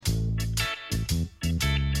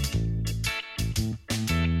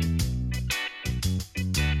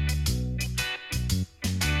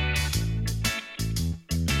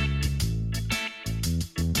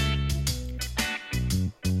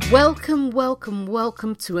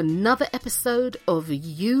Welcome to another episode of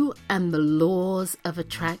You and the Laws of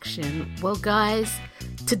Attraction. Well, guys,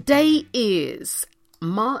 today is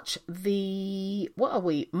March the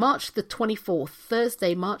 24th,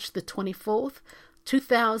 Thursday, March the 24th,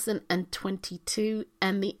 2022,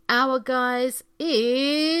 and the hour, guys,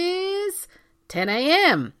 is 10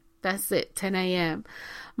 a.m. That's it, 10 a.m.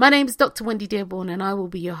 My name is Dr. Wendy Dearborn, and I will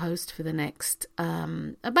be your host for the next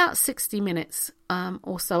about 60 minutes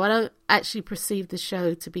or so. I don't actually perceive the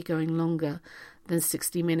show to be going longer than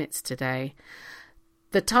 60 minutes today.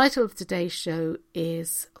 The title of today's show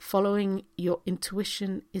is Following Your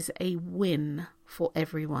Intuition is a Win for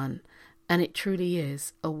Everyone. And it truly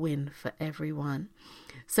is a win for everyone.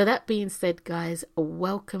 So that being said, guys,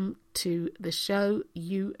 welcome to the show,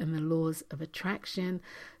 You and the Laws of Attraction.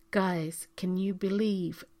 Guys, can you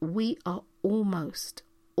believe we are almost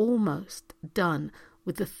done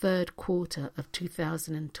with the third quarter of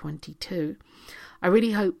 2022? I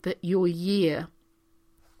really hope that your year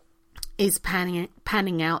is panning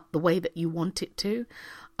out the way that you want it to.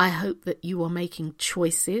 I hope that you are making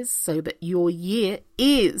choices so that your year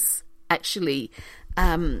is actually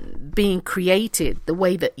being created the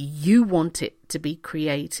way that you want it to be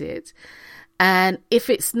created. And if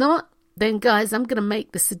it's not, then guys, I'm going to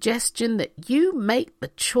make the suggestion that you make the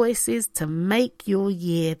choices to make your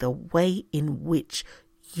year the way in which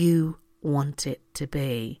you want it to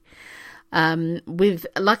be.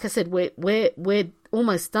 Like I said, we're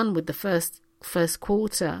almost done with the first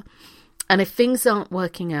quarter. And if things aren't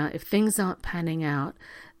working out, if things aren't panning out,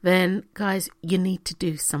 then guys, you need to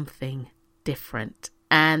do something different.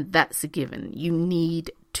 And that's a given. You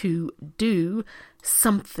need to do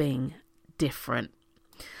something different.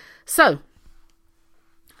 So,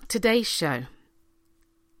 today's show,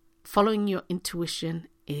 Following Your Intuition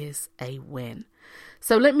is a Win.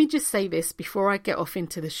 So let me just say this before I get off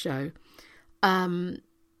into the show.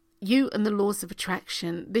 You and the Laws of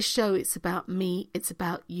Attraction, this show, it's about me, it's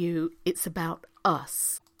about you, it's about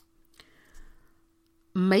us.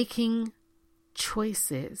 Making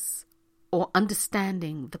choices or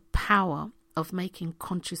understanding the power of making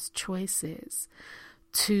conscious choices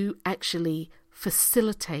to actually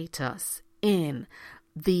facilitate us in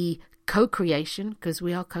the co-creation, because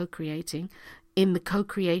we are co-creating, in the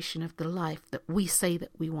co-creation of the life that we say that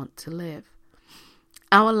we want to live.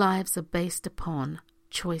 Our lives are based upon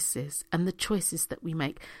choices and the choices that we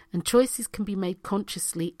make. And choices can be made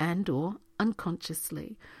consciously and or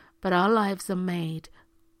unconsciously. But our lives are made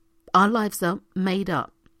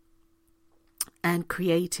up and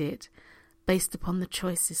created based upon the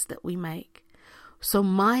choices that we make. So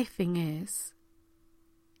my thing is,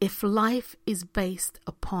 if life is based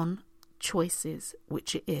upon choices,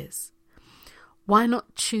 which it is, why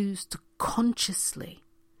not choose to consciously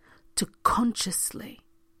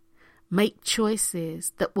make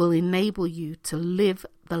choices that will enable you to live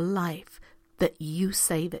the life that you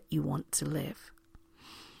say that you want to live?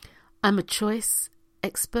 I'm a choice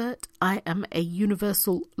expert. I am a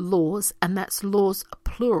universal laws, and that's laws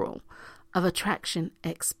plural, of attraction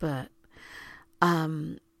expert.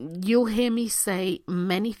 You'll hear me say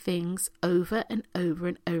many things over and over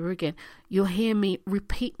and over again. You'll hear me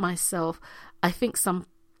repeat myself, I think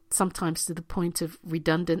sometimes to the point of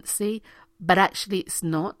redundancy, but actually it's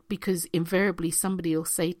not, because invariably somebody will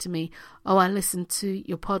say to me, oh, I listen to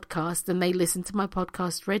your podcast, and they listen to my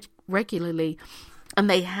podcast regularly, and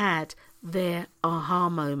they had their aha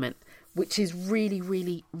moment, which is really,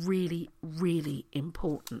 really, really, really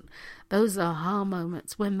important. Those aha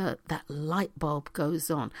moments when that light bulb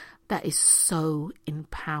goes on, that is so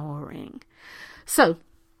empowering. So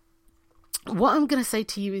what I'm going to say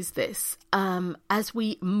to you is this. As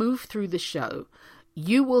we move through the show,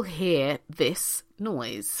 you will hear this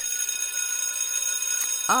noise.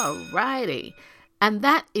 Alrighty. And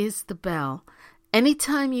that is the bell.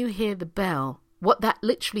 Anytime you hear the bell, what that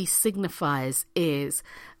literally signifies is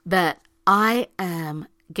that I am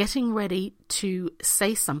getting ready to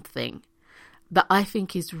say something that I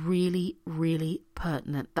think is really, really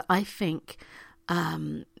pertinent, that I think,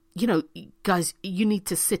 guys, you need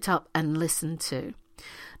to sit up and listen to.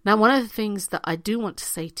 Now, one of the things that I do want to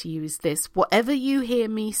say to you is this: whatever you hear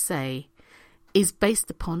me say is based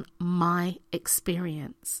upon my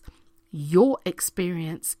experience. Your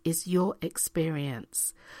experience is your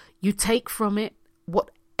experience. You take from it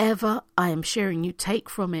whatever I am sharing. You take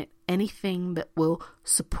from it anything that will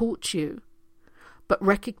support you. But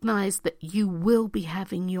recognize that you will be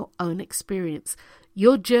having your own experience.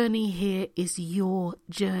 Your journey here is your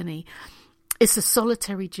journey. It's a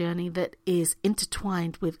solitary journey that is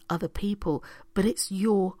intertwined with other people, but it's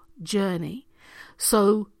your journey.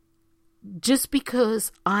 So just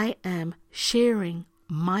because I am sharing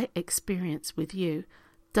my experience with you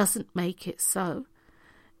doesn't make it so.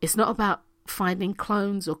 It's not about finding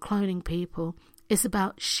clones or cloning people. It's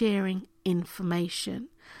about sharing information.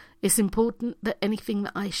 It's important that anything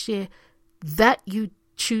that I share that you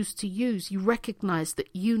choose to use, you recognize that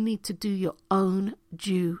you need to do your own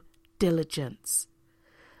due diligence,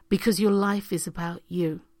 because your life is about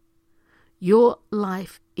you. Your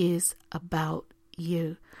life is about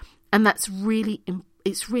you. And that's really,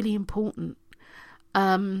 it's really important.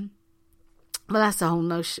 But that's a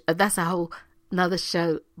whole another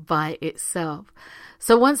show by itself.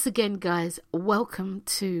 So once again, guys, welcome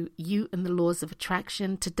to You and the Laws of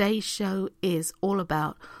Attraction. Today's show is all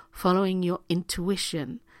about following your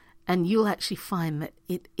intuition, and you'll actually find that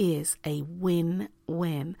it is a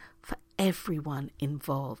win-win for everyone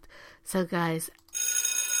involved. So guys,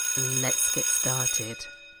 let's get started.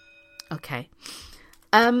 Okay.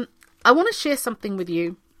 I want to share something with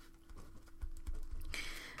you.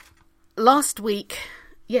 Last week,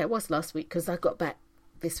 it was last week because I got back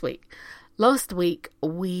this week. Last week,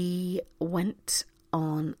 we went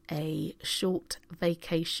on a short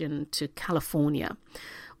vacation to California.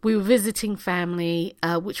 We were visiting family,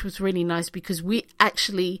 which was really nice because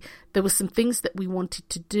there were some things that we wanted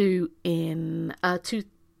to do in,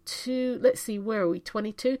 let's see, where are we,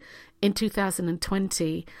 22? In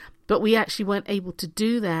 2020. But we actually weren't able to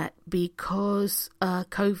do that because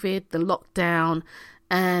COVID, the lockdown,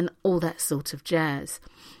 and all that sort of jazz.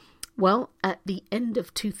 Well, at the end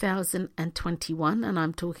of 2021, and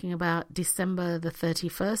I'm talking about December the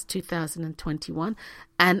 31st, 2021,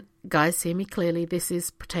 and guys, hear me clearly, this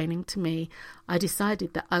is pertaining to me, I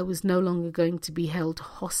decided that I was no longer going to be held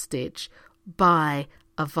hostage by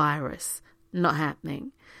a virus. Not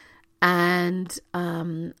happening. And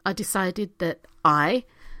I decided that I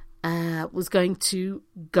was going to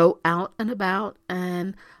go out and about,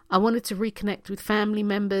 and I wanted to reconnect with family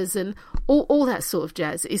members and all that sort of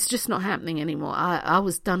jazz. It's just not happening anymore. I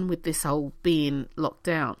was done with this whole being locked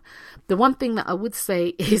down. The one thing that I would say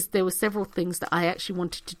is there were several things that I actually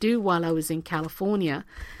wanted to do while I was in California,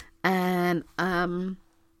 and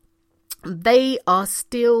they are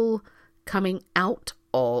still coming out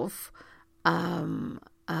of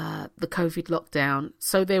the COVID lockdown.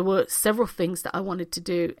 So there were several things that I wanted to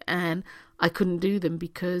do, and I couldn't do them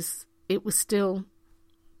because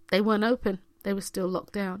they weren't open. They were still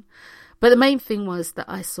locked down. But the main thing was that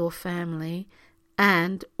I saw family,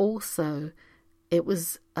 and also it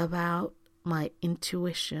was about my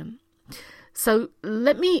intuition. So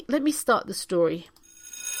let me start the story.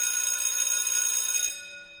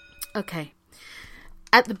 Okay.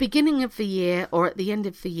 At the beginning of the year or at the end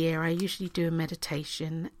of the year, I usually do a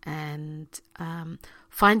meditation and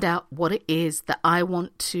find out what it is that I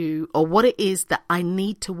want to, or what it is that I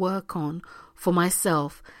need to work on for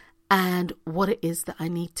myself, and what it is that I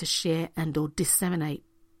need to share and or disseminate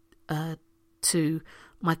to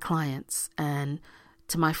my clients and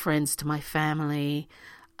to my friends, to my family,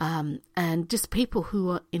 and just people who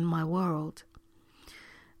are in my world.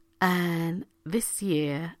 And this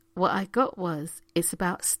year, what I got was, it's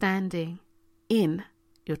about standing in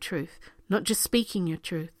your truth, not just speaking your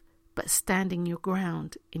truth, but standing your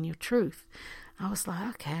ground in your truth. I was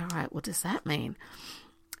like, okay, all right, what does that mean?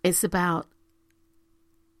 It's about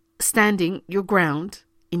standing your ground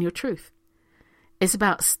in your truth. It's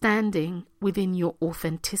about standing within your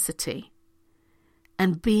authenticity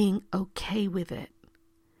and being okay with it,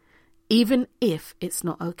 even if it's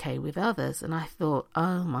not okay with others. And I thought,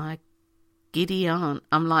 oh my giddy aunt,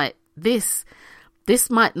 I'm like, this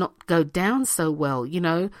might not go down so well,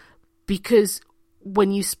 because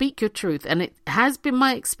when you speak your truth, and it has been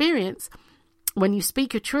my experience, when you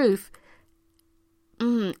speak your truth,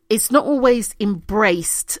 it's not always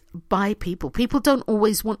embraced by people. People don't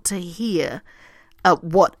always want to hear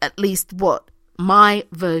what my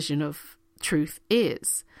version of truth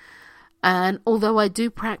is. And although I do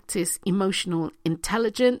practice emotional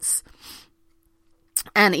intelligence,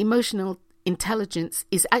 and emotional intelligence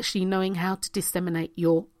is actually knowing how to disseminate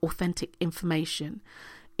your authentic information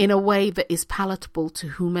in a way that is palatable to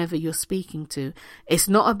whomever you're speaking to. It's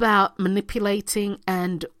not about manipulating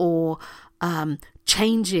and or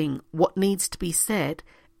changing what needs to be said.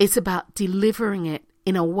 It's about delivering it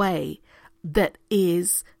in a way that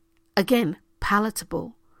is, again,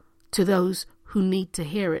 palatable to those who need to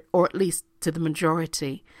hear it, or at least to the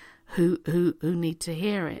majority who need to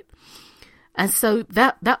hear it. And so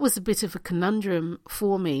that was a bit of a conundrum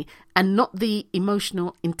for me, and not the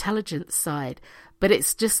emotional intelligence side, but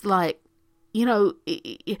it's just like,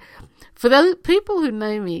 for those people who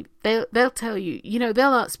know me, they'll tell you,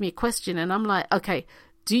 they'll ask me a question and I'm like, okay,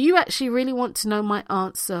 Do you actually really want to know my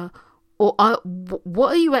answer? Or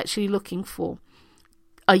what are you actually looking for?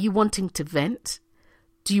 Are you wanting to vent?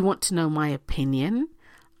 Do you want to know my opinion?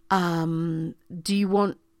 Do you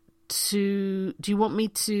want me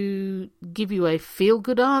to give you a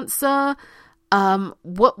feel-good answer?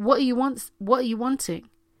 What are you wanting?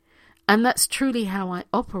 And that's truly how I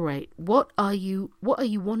operate. What are you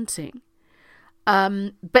wanting?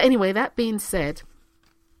 But anyway, that being said,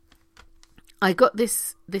 I got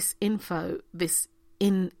this info, this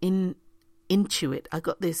intuit. I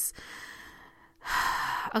got this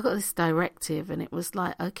directive, and it was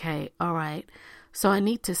like, okay, all right. So I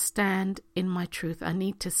need to stand in my truth. I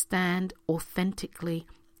need to stand authentically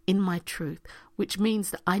in my truth, which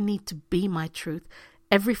means that I need to be my truth.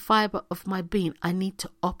 Every fiber of my being, I need to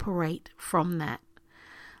operate from that.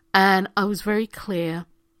 And I was very clear,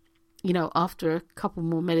 after a couple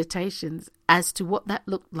more meditations, as to what that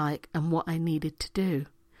looked like and what I needed to do.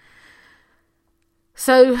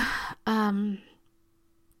 So,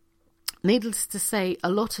 needless to say, a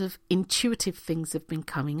lot of intuitive things have been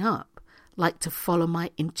coming up, like to follow my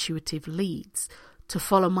intuitive leads, to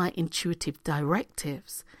follow my intuitive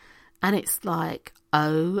directives. And it's like,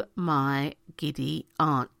 oh my giddy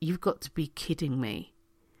aunt, you've got to be kidding me.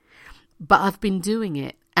 But I've been doing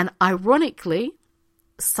it. And ironically,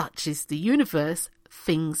 such is the universe,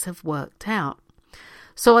 things have worked out.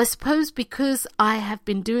 So I suppose because I have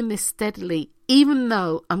been doing this steadily, even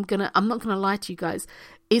though I'm not gonna lie to you guys,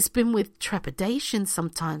 it's been with trepidation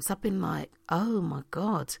sometimes. I've been like, oh my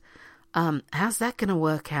God, how's that gonna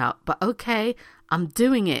work out? But okay, I'm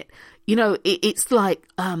doing it. It's like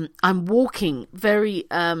I'm walking very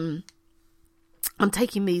I'm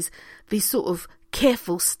taking these sort of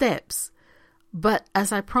careful steps. But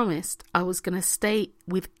as I promised, I was going to stay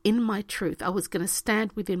within my truth. I was going to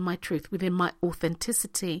stand within my truth, within my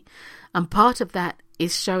authenticity. And part of that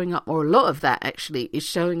is showing up, or a lot of that actually is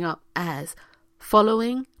showing up as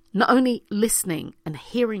following, not only listening and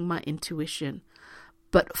hearing my intuition,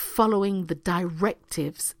 but following the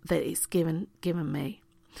directives that it's given me.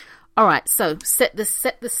 All right, so set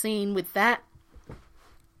the scene with that.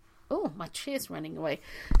 Oh, my chair's running away.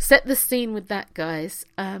 Set the scene with that, guys.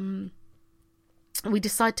 We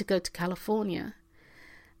decide to go to California,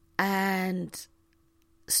 and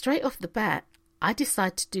straight off the bat, I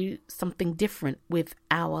decide to do something different with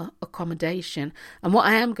our accommodation. And what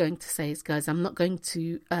I am going to say is, guys, I'm not going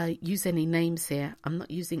to use any names here. I'm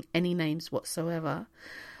not using any names whatsoever.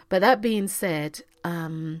 But that being said,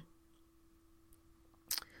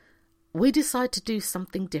 we decide to do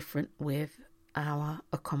something different with our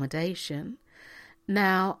accommodation.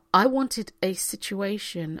 Now, I wanted a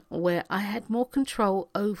situation where I had more control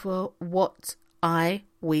over what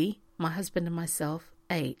we, my husband and myself,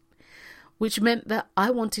 ate, which meant that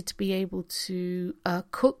I wanted to be able to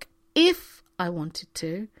cook if I wanted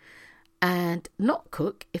to, and not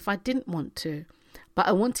cook if I didn't want to. But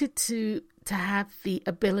I wanted to have the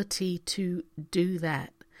ability to do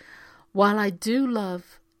that. While I do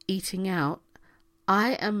love eating out,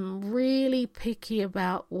 I am really picky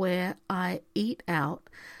about where I eat out,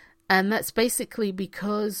 and that's basically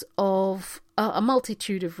because of a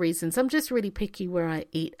multitude of reasons. I'm just really picky where I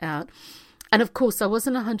eat out. And of course, I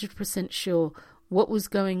wasn't 100% sure what was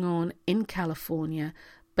going on in California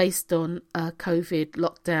based on COVID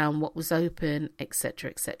lockdown, what was open,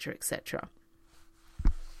 etc., etc., etc.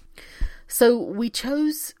 So we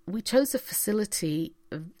chose a facility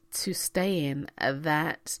to stay in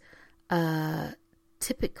that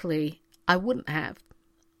typically I wouldn't have.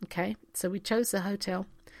 Okay, so we chose a hotel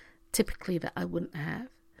typically that I wouldn't have.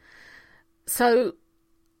 So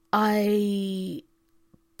I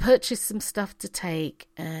purchased some stuff to take,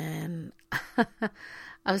 and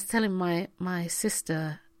I was telling my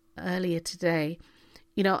sister earlier today,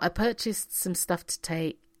 I purchased some stuff to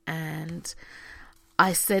take, and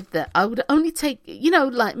I said that I would only take,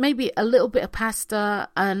 like maybe a little bit of pasta,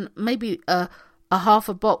 and maybe a half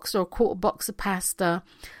a box or a quarter box of pasta,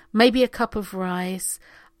 maybe a cup of rice.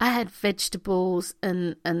 I had vegetables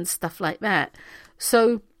and stuff like that.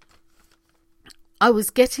 So I was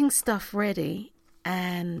getting stuff ready,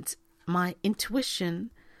 and my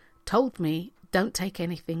intuition told me, don't take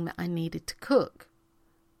anything that I needed to cook.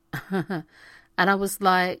 And I was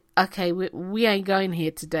like, okay, we ain't going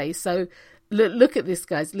here today. So look at this,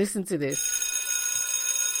 guys. Listen to this.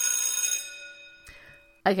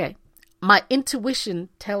 Okay. My intuition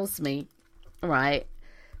tells me, right,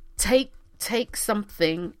 take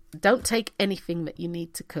something, don't take anything that you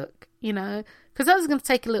need to cook, because I was going to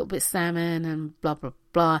take a little bit of salmon and blah, blah,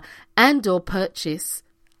 blah, and or purchase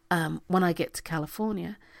when I get to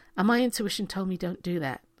California. And my intuition told me don't do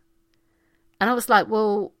that. And I was like,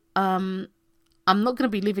 well, I'm not going to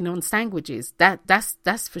be living on sandwiches.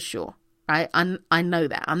 That's for sure, right? I know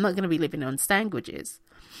that. I'm not going to be living on sandwiches.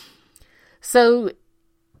 So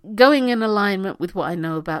going in alignment with what I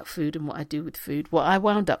know about food and what I do with food, what I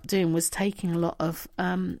wound up doing was taking a lot of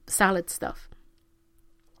salad stuff.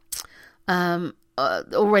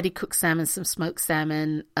 Already cooked salmon, some smoked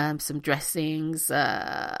salmon, some dressings.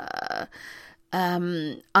 I'd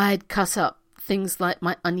cut up things like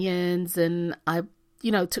my onions, and I,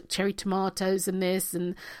 took cherry tomatoes and this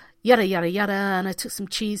and yada, yada, yada. And I took some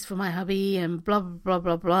cheese for my hubby and blah, blah, blah,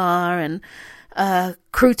 blah, blah. And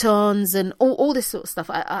croutons and all this sort of stuff.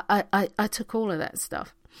 I took all of that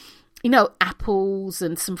stuff. Apples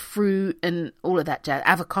and some fruit and all of that jazz,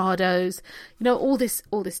 avocados, all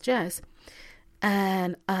this jazz.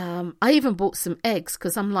 And I even bought some eggs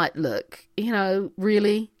because I'm like, look,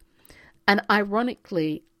 really? And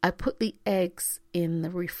ironically, I put the eggs in the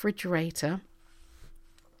refrigerator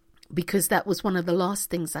because that was one of the last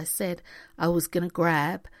things I said I was going to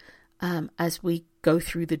grab as we go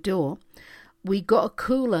through the door. We got a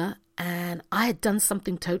cooler, and I had done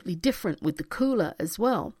something totally different with the cooler as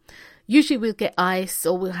well. Usually we'll get ice,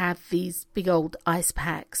 or we'll have these big old ice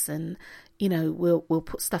packs, and we'll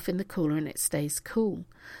put stuff in the cooler and it stays cool.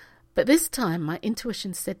 But this time my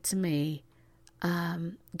intuition said to me,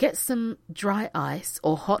 get some dry ice,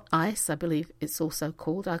 or hot ice, I believe it's also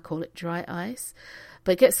called. I call it dry ice.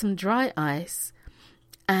 But get some dry ice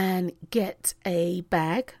and get a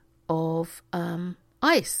bag of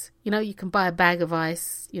ice. You can buy a bag of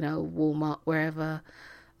ice, Walmart, wherever.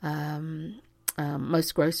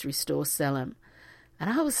 Most grocery stores sell them. And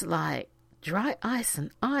I was like, dry ice and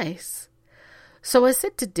ice? So I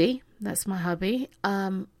said to Dee, that's my hubby,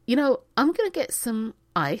 I'm going to get some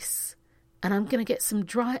ice and I'm going to get some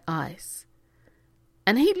dry ice.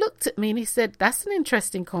 And he looked at me and he said, that's an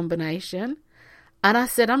interesting combination. And I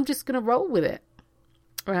said, I'm just going to roll with it,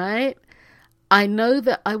 right? I know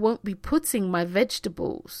that I won't be putting my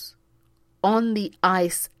vegetables on the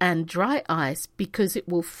ice and dry ice because it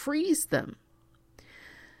will freeze them.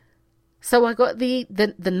 So I got the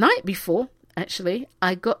night before, actually,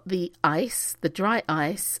 I got the ice, the dry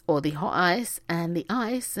ice or the hot ice and the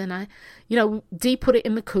ice. And Dee put it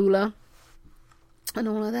in the cooler and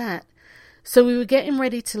all of that. So we were getting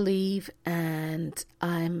ready to leave, and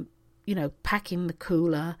I'm, packing the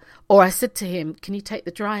cooler. Or I said to him, can you take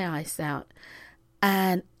the dry ice out?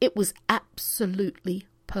 And it was absolutely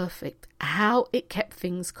perfect. How it kept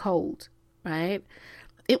things cold, right?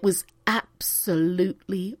 It was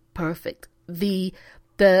absolutely perfect. The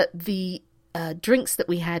drinks that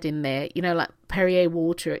we had in there, like Perrier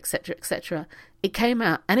water, etc., it came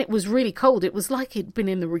out and it was really cold. It was like it'd been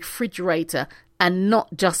in the refrigerator and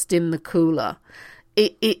not just in the cooler.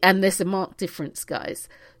 And there's a marked difference, guys.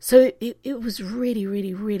 So it was really,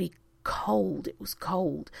 really, really cold. It was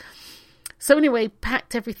cold. So anyway,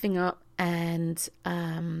 packed everything up, and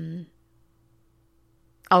I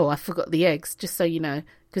forgot the eggs, just so you know,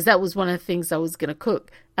 because that was one of the things I was going to cook,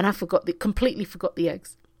 and I completely forgot the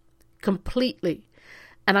eggs. Completely.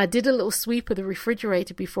 And I did a little sweep of the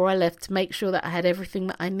refrigerator before I left to make sure that I had everything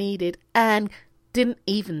that I needed, and didn't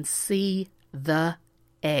even see the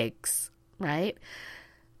eggs, right?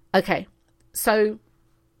 Okay, so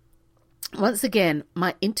once again,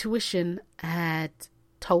 my intuition had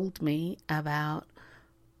told me about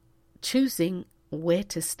choosing where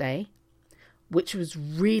to stay, which was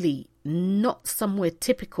really not somewhere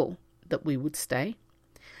typical that we would stay.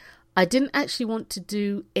 I didn't actually want to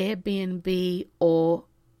do Airbnb or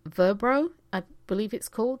Vrbo, I believe it's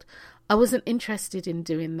called. I wasn't interested in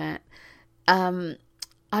doing that.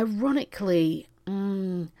 Ironically,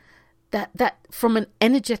 that from an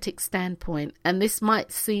energetic standpoint, and this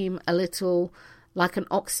might seem a little like an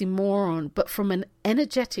oxymoron, but from an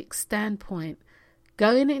energetic standpoint,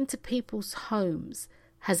 going into people's homes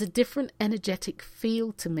has a different energetic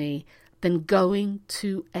feel to me than going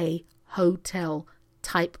to a hotel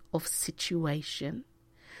type of situation.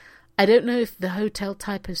 I don't know if the hotel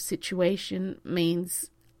type of situation means,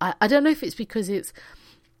 I don't know if it's because it's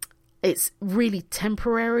really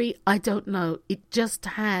temporary. I don't know. It just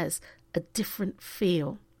has a different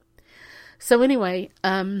feel. So anyway,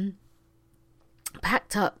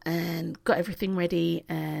 packed up and got everything ready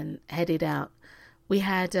and headed out. We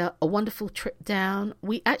had a wonderful trip down.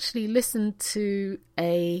 We actually listened to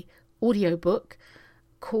a audiobook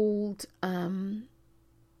called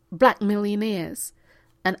Black Millionaires,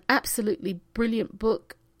 an absolutely brilliant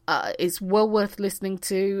book. It's well worth listening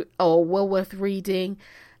to, or well worth reading.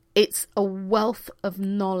 It's a wealth of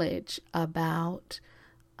knowledge about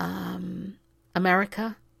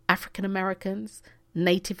America, African Americans,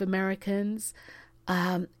 Native Americans.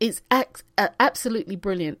 It's absolutely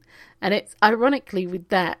brilliant. And it's ironically with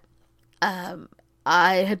that,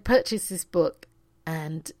 I had purchased this book,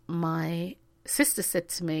 and my sister said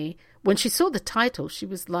to me, when she saw the title, she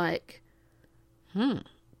was like,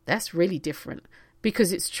 that's really different,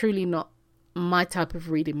 because it's truly not my type of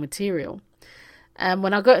reading material. And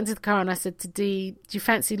when I got into the car and I said to Dee, do you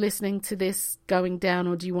fancy listening to this going down,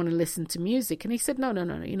 or do you want to listen to music? And he said, no,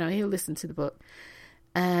 he'll listen to the book.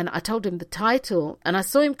 And I told him the title, and I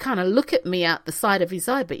saw him kind of look at me out the side of his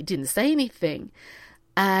eye, but he didn't say anything.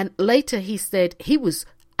 And later he said he was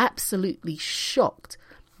absolutely shocked,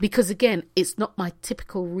 because again, it's not my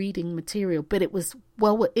typical reading material, but it was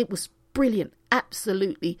brilliant,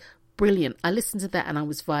 absolutely brilliant. I listened to that and I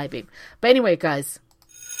was vibing. But anyway, guys,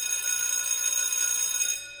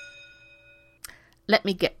 let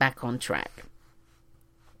me get back on track.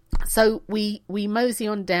 So we mosey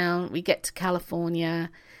on down, we get to California,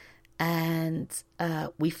 and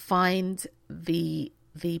we find the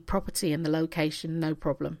property and the location, no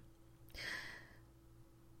problem.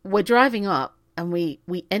 We're driving up and we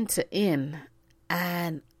enter in,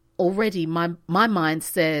 and already my mind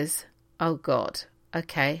says, oh God,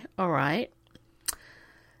 okay, all right.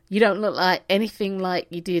 You don't look like anything like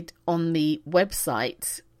you did on the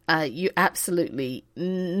website. You absolutely,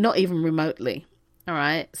 not even remotely. All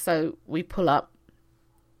right, so we pull up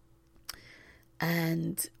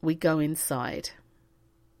and we go inside,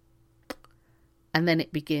 and then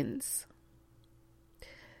it begins.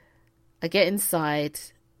 I get inside,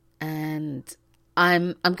 and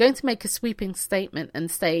I'm going to make a sweeping statement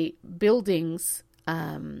and say buildings,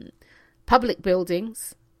 public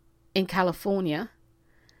buildings in California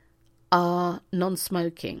are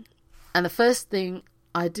non-smoking, and the first thing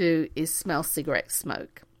I do is smell cigarette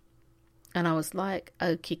smoke. And I was like,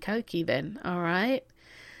 okie dokie then, all right.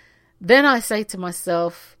 Then I say to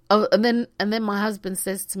myself, and then my husband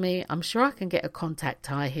says to me, I'm sure I can get a contact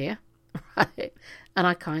high here, right? And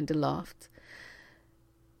I kind of laughed.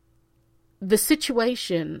 The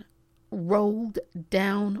situation rolled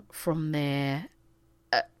down from there.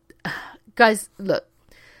 Guys, look,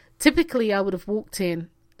 typically I would have walked in,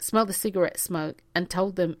 smelled the cigarette smoke, and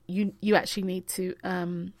told them, you actually need to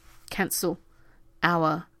cancel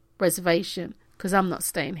our reservation, because I'm not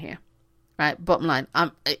staying here, right? Bottom line,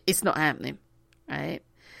 it's not happening, right?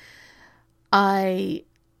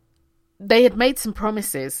 They had made some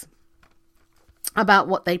promises about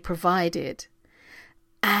what they provided,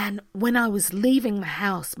 and when I was leaving the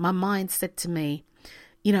house, my mind said to me,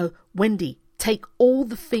 Wendy, take all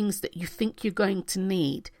the things that you think you're going to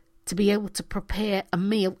need to be able to prepare a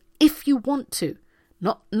meal if you want to,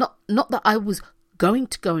 not that I was going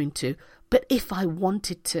to, but if I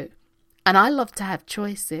wanted to. And I love to have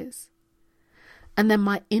choices. And then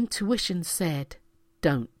my intuition said,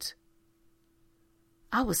 don't.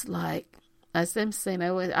 I was like, as them saying,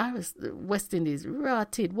 I was West Indies,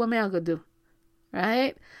 rotted. What am I going to do?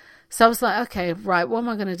 Right? So I was like, okay, right, what am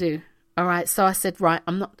I going to do? All right. So I said, right,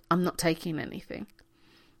 I'm not taking anything.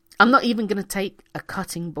 I'm not even going to take a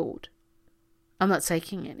cutting board. I'm not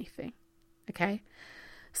taking anything. Okay.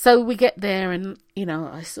 So we get there, and,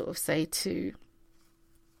 I sort of say to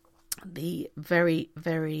the very,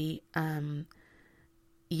 very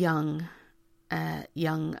young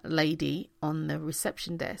lady on the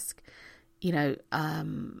reception desk, what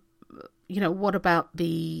about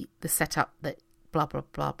the setup that blah, blah,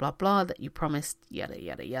 blah, blah, blah, that you promised, yada,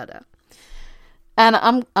 yada, yada. And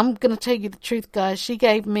I'm going to tell you the truth, guys. She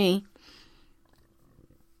gave me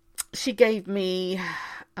a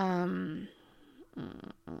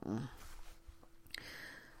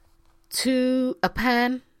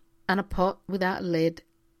pan and a pot without a lid,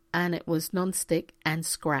 and it was non-stick and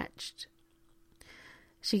scratched.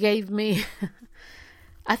 She gave me,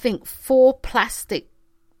 I think, 4 plastic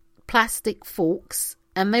forks,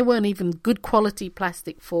 and they weren't even good quality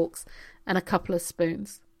plastic forks, and a couple of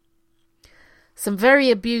spoons. Some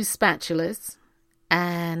very abused spatulas,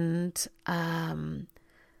 and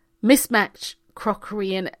mismatched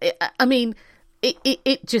crockery, and it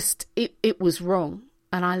was wrong.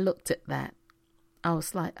 And I looked at that. I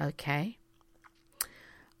was like, okay.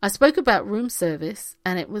 I spoke about room service,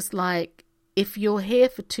 and it was like, if you're here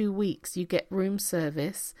for 2 weeks, you get room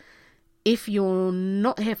service. If you're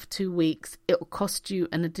not here for 2 weeks, it'll cost you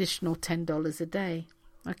an additional $10 a day.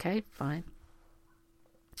 Okay, fine.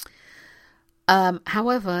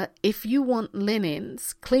 However, if you want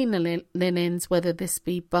linens, clean linens, whether this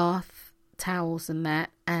be bath towels and that,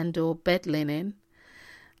 and or bed linen,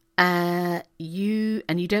 you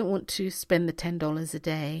don't want to spend the $10 a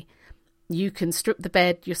day, you can strip the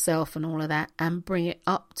bed yourself and all of that, and bring it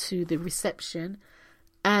up to the reception,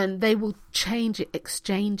 And they will change it,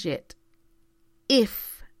 exchange it,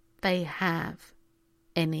 if they have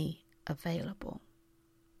any available.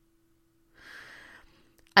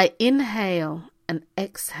 I inhale and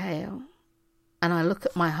exhale, and I look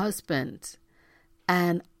at my husband,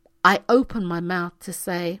 and I open my mouth to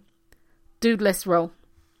say, dude, let's roll.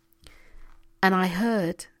 And I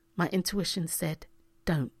heard my intuition said,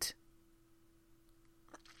 don't.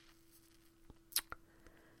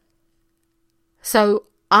 So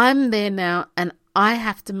I'm there now, and I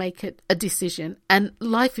have to make a decision. And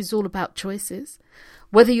life is all about choices.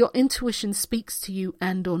 Whether your intuition speaks to you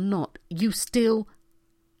and or not, you still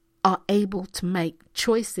are able to make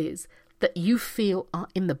choices that you feel are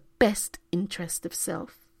in the best interest of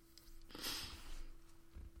self.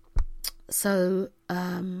 So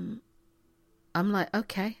I'm like,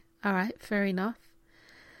 okay, all right, fair enough.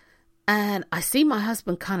 And I see my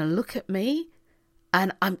husband kind of look at me,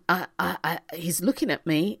 and he's looking at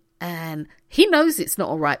me, and he knows it's not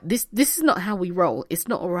all right. This is not how we roll. It's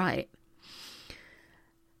not all right.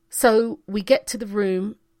 So we get to the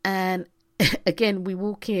room, and again, we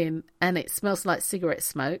walk in, and it smells like cigarette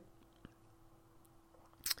smoke.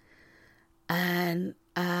 And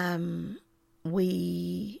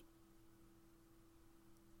we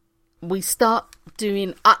start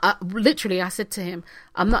doing, literally, I said to him,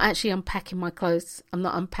 I'm not actually unpacking my clothes. I'm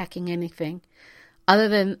not unpacking anything other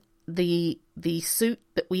than the suit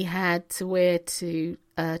that we had to wear to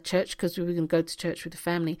church, because we were going to go to church with the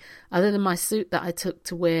family. Other than my suit that I took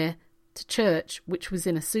to wear to church, which was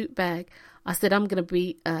in a suit bag, I said, I'm going to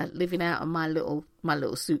be living out of my little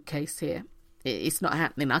suitcase here. It's not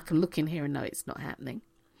happening. I can look in here and know it's not happening.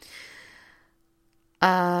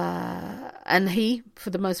 And he,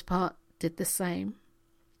 for the most part, did the same.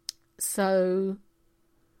 So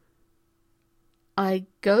I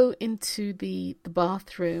go into the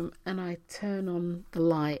bathroom, and I turn on the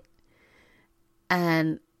light,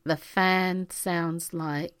 and the fan sounds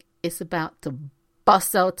like it's about to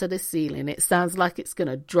bust out of the ceiling. It sounds like it's going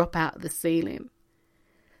to drop out of the ceiling.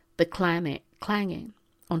 The clanging.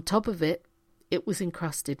 On top of it, it was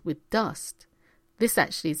encrusted with dust. This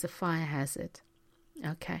actually is a fire hazard.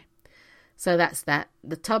 Okay. So that's that.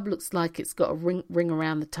 The tub looks like it's got a ring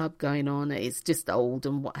around the tub going on. It's just old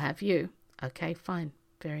and what have you. Okay, fine.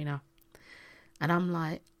 Fair enough. And I'm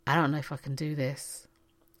like, I don't know if I can do this.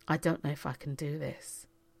 I don't know if I can do this.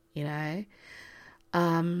 You know?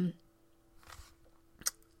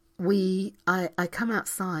 I come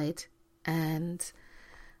outside, and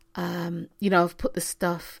I've put the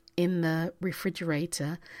stuff in the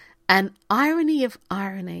refrigerator, and irony of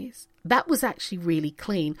ironies, that was actually really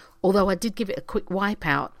clean. Although I did give it a quick wipe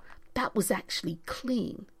out, that was actually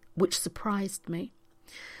clean, which surprised me.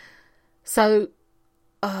 So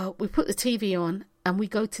we put the TV on, and we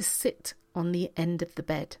go to sit on the end of the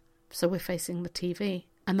bed. So we're facing the TV,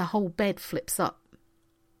 and the whole bed flips up.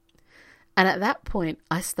 And at that point,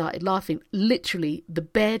 I started laughing. Literally, the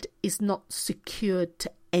bed is not secured to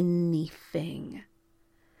anything.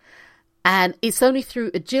 And it's only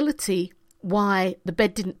through agility why the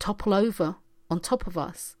bed didn't topple over on top of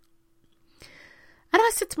us. And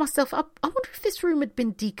I said to myself, I wonder if this room had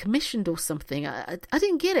been decommissioned or something. I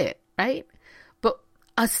didn't get it, right? But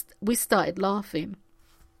we started laughing.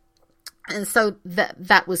 And so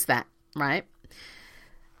that was that, right?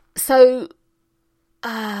 So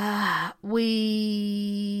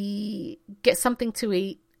we get something to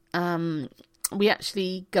eat. We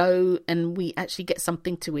actually go and we actually get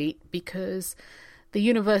something to eat, because the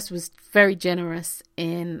universe was very generous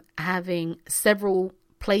in having several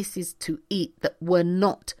places to eat that were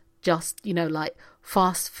not just, like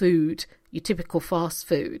fast food, your typical fast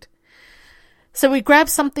food. So we grabbed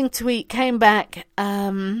something to eat, came back,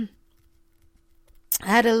 had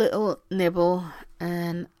a little nibble,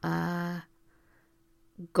 and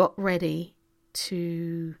got ready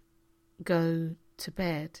to go to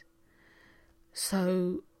bed.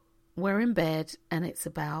 So we're in bed, and it's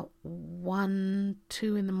about 1,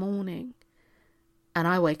 2 in the morning, and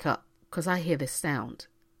I wake up because I hear this sound,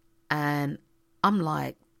 and I'm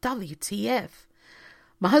like, WTF.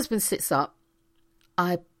 My husband sits up.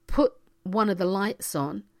 I put one of the lights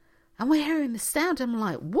on, and we're hearing the sound. I'm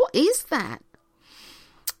like, what is that?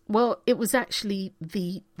 Well, it was actually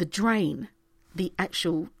the drain, the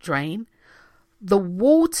actual drain. The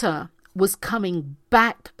water was coming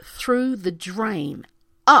back through the drain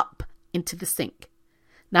up into the sink.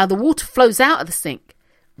 Now, the water flows out of the sink,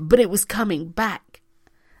 but it was coming back.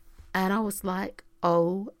 And I was like,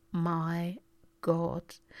 oh my God.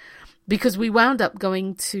 Because we wound up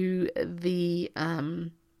going to a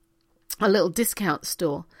little discount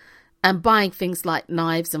store, and buying things like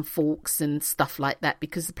knives and forks and stuff like that,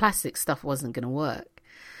 because the plastic stuff wasn't going to work.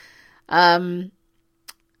 And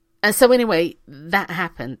so anyway, that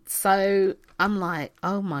happened. So I'm like,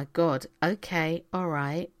 oh my God, okay, all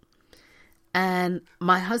right. And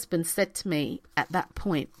my husband said to me at that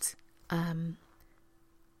point,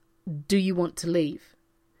 do you want to leave?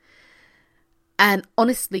 And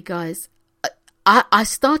honestly, guys, I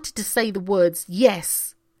started to say the words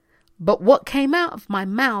yes, but what came out of my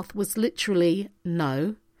mouth was literally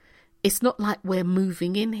no. It's not like we're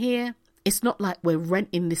moving in here. It's not like we're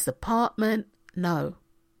renting this apartment. No.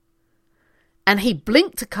 And he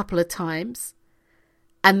blinked a couple of times.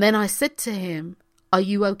 And then I said to him, are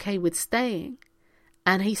you okay with staying?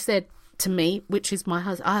 And he said to me, which is my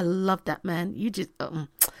husband, I love that man. You just, I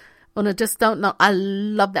just don't know. I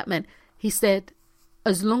love that man. He said,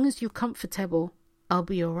 as long as you're comfortable, I'll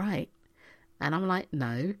be all right. And I'm like,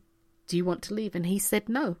 no. Do you want to leave? And he said,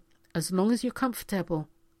 no. As long as you're comfortable,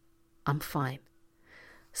 I'm fine.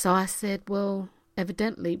 So I said, well,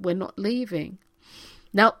 evidently we're not leaving.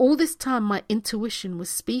 Now, all this time, my intuition was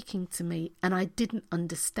speaking to me and I didn't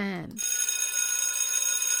understand.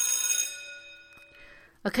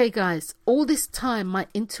 Okay, guys, all this time, my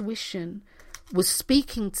intuition was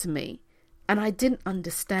speaking to me and I didn't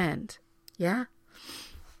understand. Yeah.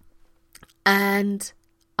 And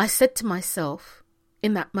I said to myself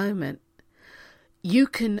in that moment, you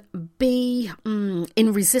can be in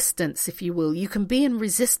resistance, if you will. You can be in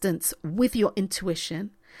resistance with your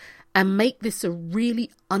intuition and make this a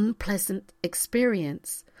really unpleasant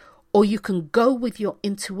experience. Or you can go with your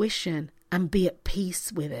intuition and be at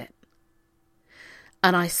peace with it.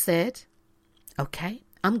 And I said, okay,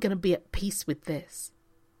 I'm going to be at peace with this.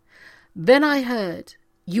 Then I heard,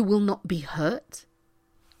 you will not be hurt.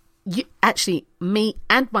 Actually, me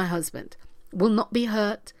and my husband will not be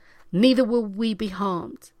hurt. Neither will we be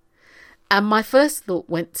harmed. And my first thought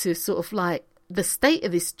went to sort of like the state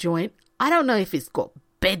of this joint. I don't know if it's got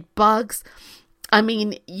bed bugs. I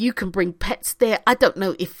mean, you can bring pets there. I don't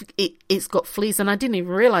know if it's got fleas. And I didn't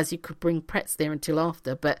even realize you could bring pets there until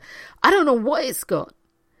after. But I don't know what it's got.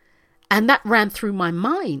 And that ran through my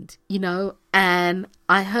mind, you know. And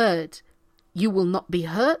I heard, you will not be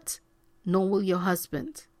hurt, nor will your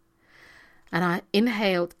husband. And I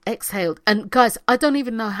inhaled, exhaled. And guys, I don't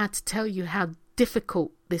even know how to tell you how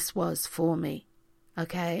difficult this was for me.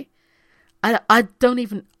 Okay? I don't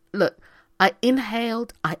even... Look, I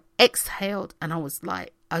inhaled, I exhaled, and I was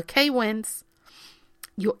like, okay, Wens,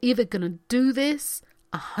 you're either going to do this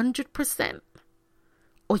 100%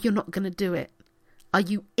 or you're not going to do it. Are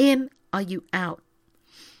you in? Are you out?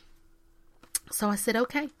 So I said,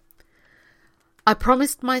 okay. I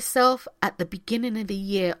promised myself at the beginning of the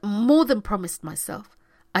year, more than promised myself.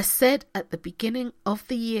 I said at the beginning of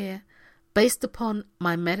the year, based upon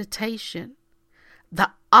my meditation,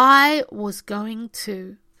 that I was going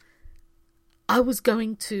to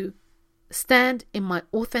stand in my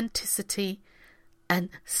authenticity and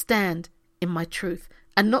stand in my truth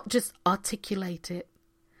and not just articulate it.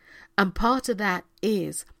 And part of that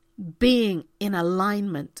is being in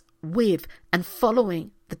alignment with and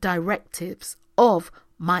following the directives of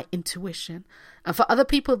my intuition. And for other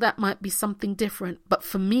people, that might be something different. But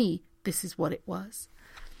for me, this is what it was.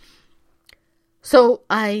 So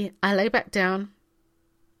I lay back down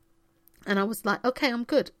and I was like, okay, I'm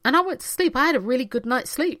good. And I went to sleep. I had a really good night's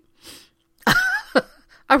sleep.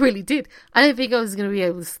 I really did. I didn't think I was going to be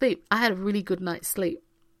able to sleep. I had a really good night's sleep.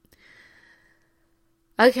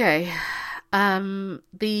 Okay.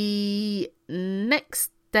 The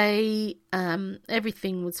next day,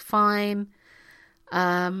 everything was fine.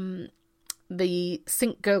 The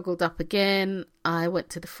sink gurgled up again. I went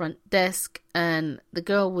to the front desk and the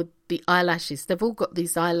girl with the eyelashes, they've all got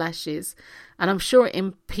these eyelashes and I'm sure it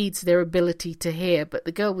impedes their ability to hear, but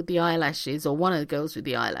the girl with the eyelashes, or one of the girls with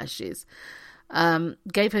the eyelashes,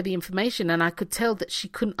 gave her the information and I could tell that she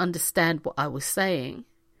couldn't understand what I was saying.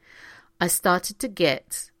 I started to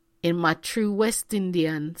get, in my true West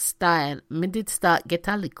Indian style, me did start get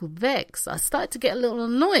a little vexed. I started to get a little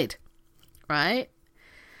annoyed, right?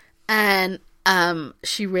 And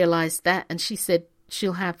she realized that and she said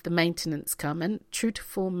she'll have the maintenance come. And true to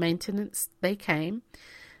form, maintenance, they came.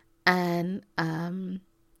 And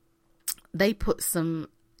they put some...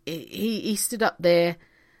 He stood up there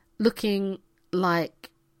looking like...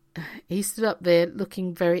 He stood up there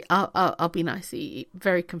looking very... I'll be nice.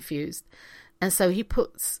 Very confused. And so he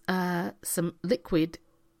puts some liquid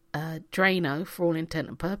Drano, for all intent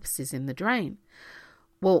and purposes, in the drain.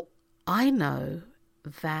 Well, I know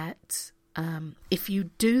that if you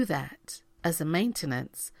do that as a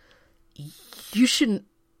maintenance, you shouldn't.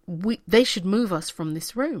 They should move us from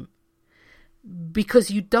this room.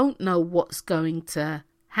 because you don't know what's going to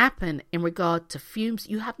happen in regard to fumes.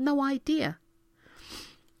 You have no idea.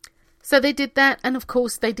 So they did that, and of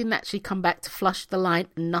course they didn't actually come back to flush the line.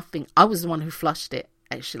 Nothing. I was the one who flushed it,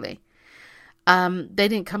 actually. They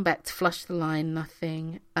didn't come back to flush the line.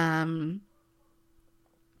 Nothing.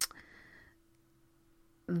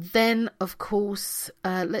 Then, of course,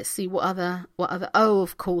 let's see what other. Oh,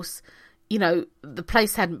 of course, you know, the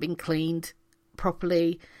place hadn't been cleaned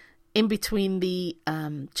properly. In between the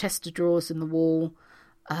chest of drawers and the wall,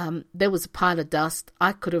 there was a pile of dust.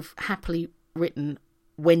 I could have happily written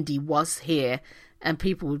Wendy was here, and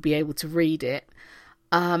people would be able to read it.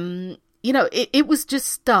 You know, it was just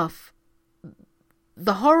stuff.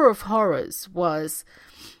 The horror of horrors was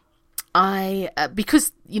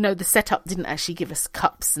because, you know, the setup didn't actually give us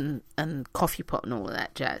cups and coffee pot and all of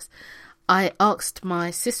that jazz. I asked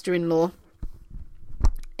my sister-in-law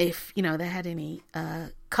if, you know, they had any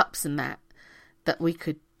cups and that we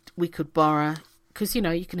could borrow, because, you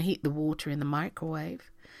know, you can heat the water in the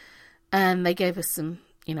microwave. And they gave us some,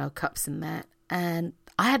 you know, cups and that. And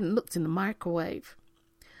I hadn't looked in the microwave.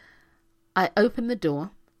 I opened the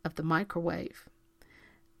door of the microwave,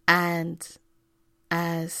 and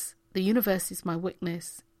as the universe is my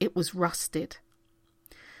witness, it was rusted.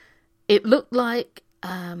 It looked like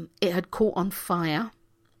it had caught on fire,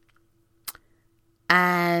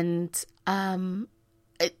 and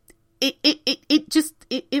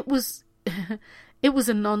it was it was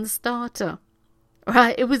a non-starter,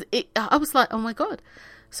 right? I was like, oh my God.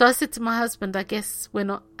 So I said to my husband, I guess we're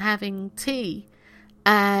not having tea.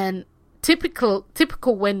 And typical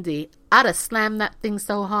Wendy, I'd have slammed that thing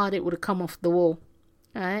so hard it would have come off the wall,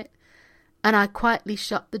 right? And I quietly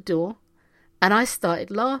shut the door and I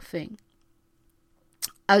started laughing.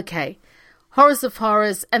 Okay, horrors of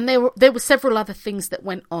horrors. And there were several other things that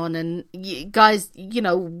went on, and guys, you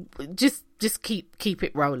know, just keep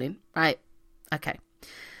it rolling, right? Okay.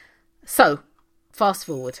 So, fast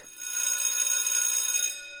forward.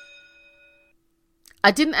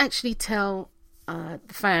 I didn't actually tell the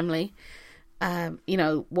family, you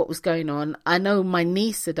know, what was going on. I know my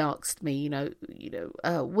niece had asked me,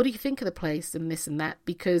 what do you think of the place and this and that,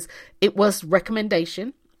 because it was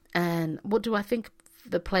recommendation. And what do I think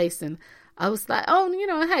of the place? And I was like, oh, you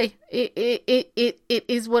know, hey, it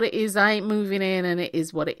is what it is. I ain't moving in, and it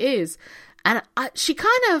is what it is. And she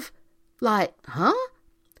kind of like, huh?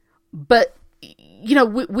 But, you know,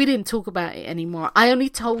 we didn't talk about it anymore. We only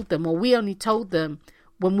told them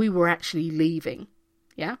when we were actually leaving.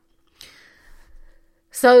 Yeah.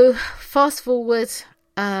 So fast forward,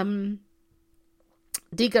 Dee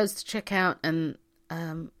goes to check out, and,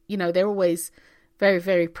 you know, they're always very,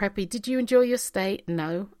 very preppy. Did you enjoy your stay?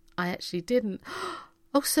 No, I actually didn't.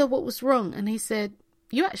 Oh, so what was wrong? And he said,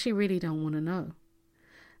 you actually really don't want to know.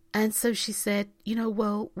 And so she said, you know,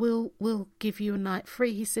 well, we'll give you a night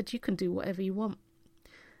free. He said, you can do whatever you want.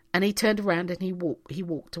 And he turned around and he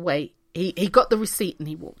walked away. He got the receipt and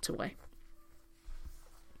he walked away.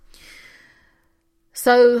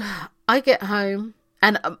 So I get home,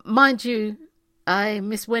 and mind you, I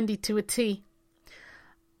miss Wendy to a T.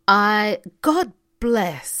 God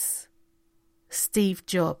bless Steve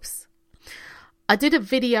Jobs. I did a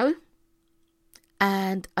video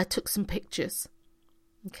and I took some pictures.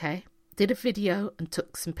 Okay. Did a video and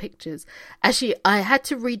took some pictures. Actually, I had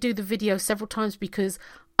to redo the video several times because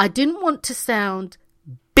I didn't want to sound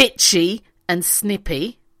bitchy and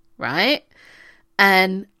snippy, right?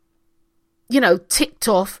 And, you know, ticked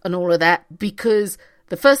off and all of that, because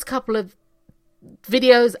the first couple of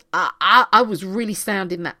videos, I was really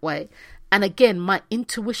sounding that way. And again, my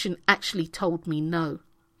intuition actually told me no.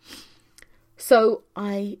 So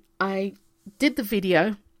I did the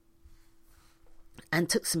video and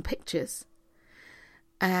took some pictures.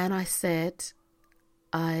 And I said,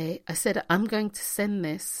 I'm going to send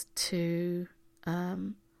this to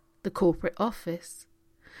the corporate office.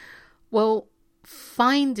 Well,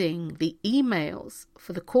 finding the emails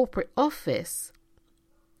for the corporate office,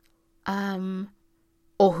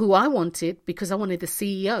 or who I wanted, because I wanted the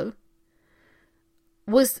CEO,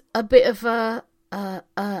 was a bit of a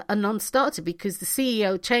non-starter, because the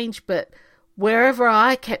CEO changed, but wherever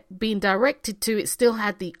I kept being directed to, it still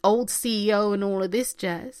had the old CEO and all of this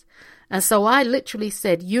jazz. And so I literally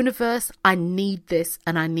said, universe, I need this,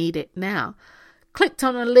 and I need it now. Clicked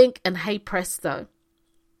on a link, and hey presto,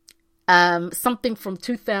 something from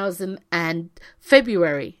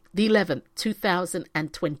February the 11th,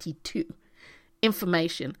 2022.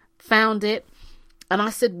 Information. Found it. And I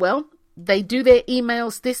said, well, they do their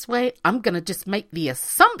emails this way. I'm going to just make the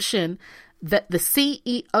assumption that the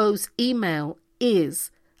CEO's email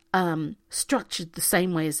is structured the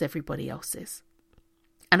same way as everybody else's.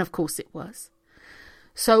 And of course it was.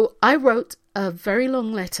 So I wrote a very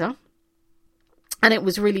long letter, and it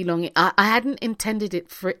was really long. I hadn't intended it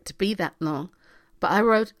for it to be that long, but I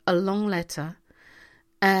wrote a long letter,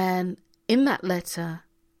 and in that letter,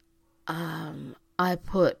 I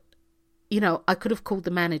put, I could have called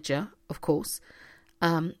the manager, of course,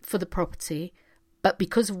 for the property, but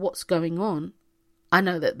because of what's going on, I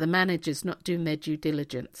know that the manager's not doing their due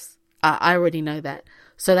diligence. I already know that.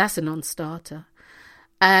 So that's a non-starter.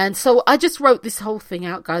 And so I just wrote this whole thing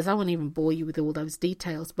out, guys. I won't even bore you with all those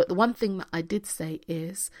details. But the one thing that I did say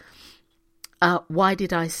is, why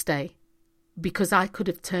did I stay? Because I could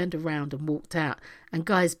have turned around and walked out. And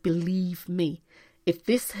guys, believe me, if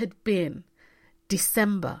this had been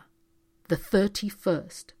December the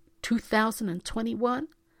 31st, 2021,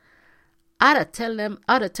 I'd have turned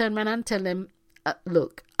around and tell them,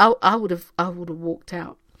 look, I would have walked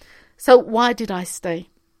out. So why did I stay?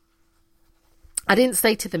 I didn't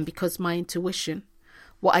say to them because my intuition.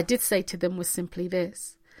 What I did say to them was simply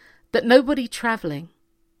this, that nobody traveling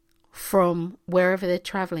from wherever they're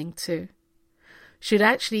traveling to should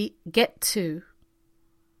actually get to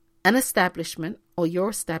an establishment, or your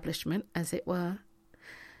establishment as it were,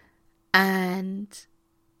 and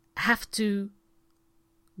have to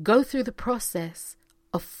go through the process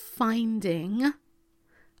of finding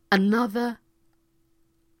another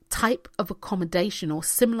type of accommodation or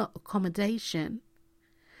similar accommodation,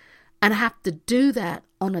 and have to do that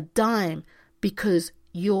on a dime because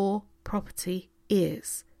your property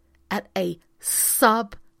is at a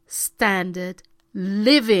substandard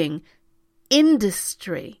living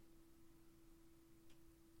industry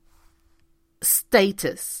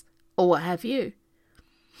status or what have you.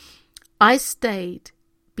 I stayed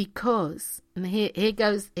because, and here it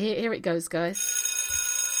goes, guys.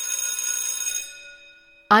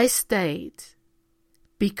 I stayed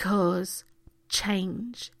because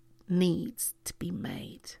change needs to be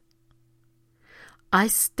made. I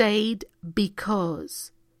stayed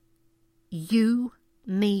because you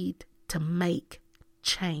need to make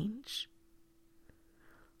change.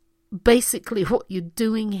 Basically, what you're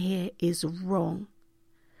doing here is wrong.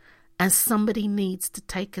 And somebody needs to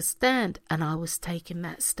take a stand. And I was taking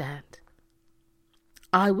that stand.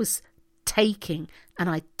 I was taking and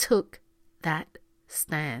I took that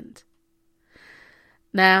stand.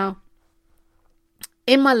 Now,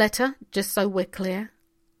 in my letter, just so we're clear,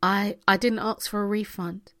 I didn't ask for a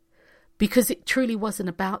refund because it truly wasn't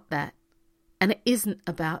about that. And it isn't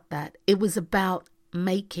about that. It was about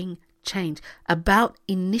making change, about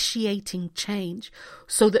initiating change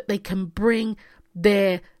so that they can bring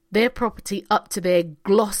their property up to their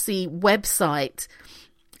glossy website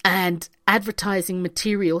and advertising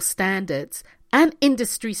material standards and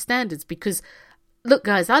industry standards. Because look,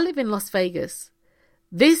 guys, I live in Las Vegas.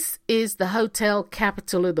 This is the hotel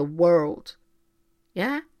capital of the world.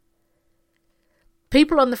 Yeah?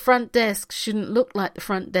 People on the front desk shouldn't look like the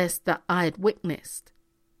front desk that I had witnessed.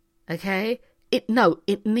 Okay? It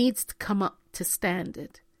needs to come up to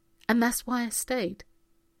standard. And that's why I stayed.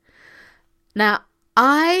 Now,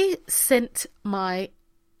 I sent my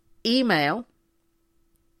email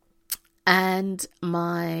and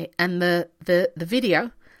the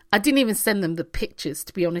video. I didn't even send them the pictures,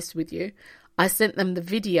 to be honest with you. I sent them the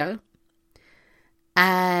video,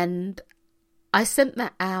 and I sent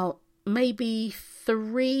that out maybe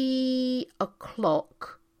 3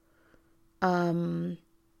 o'clock.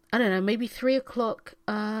 I don't know, maybe 3 o'clock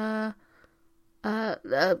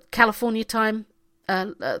California time,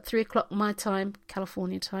 3 o'clock my time,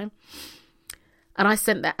 California time. And I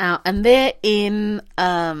sent that out, and they're in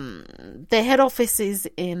their head office is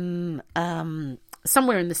in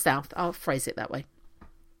somewhere in the south. I'll phrase it that way.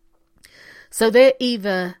 So they're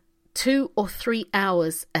either 2 or 3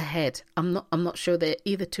 hours ahead. I'm not sure. They're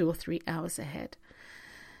either 2 or 3 hours ahead.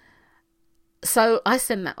 So I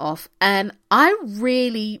sent that off, and I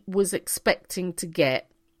really was expecting to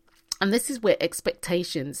get, and this is where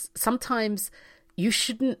expectations, sometimes you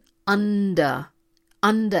shouldn't under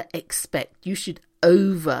expect, you should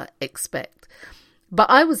over expect.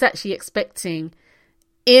 But I was actually expecting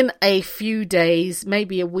in a few days,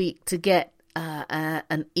 maybe a week, to get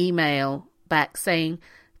an email back saying,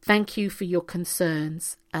 thank you for your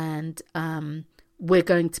concerns, and we're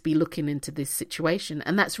going to be looking into this situation.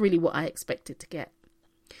 And that's really what I expected to get.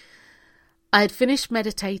 I had finished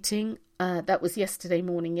meditating. That was yesterday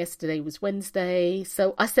morning. Yesterday was Wednesday.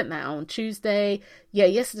 So I sent that out on Tuesday. Yeah,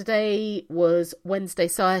 yesterday was Wednesday.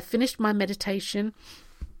 So I finished my meditation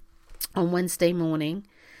on Wednesday morning.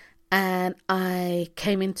 And I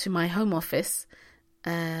came into my home office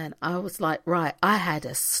And I was like, right, I had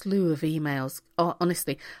a slew of emails. Oh,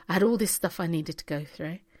 honestly, I had all this stuff I needed to go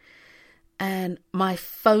through. And my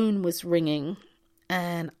phone was ringing.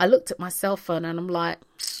 And I looked at my cell phone and I'm like,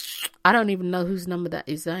 I don't even know whose number that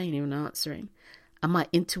is. I ain't even answering. And my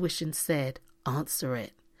intuition said, answer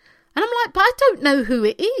it. And I'm like, but I don't know who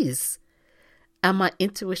it is. And my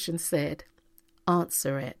intuition said,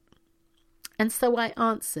 answer it. And so I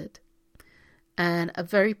answered. And a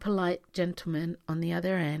very polite gentleman on the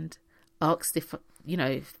other end asked if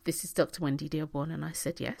this is Dr. Wendy Dearborn. And I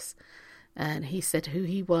said yes. And he said who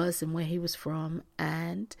he was and where he was from.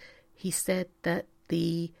 And he said that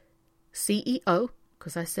the CEO,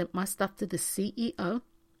 because I sent my stuff to the CEO,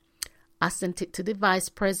 I sent it to the vice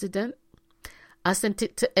president, I sent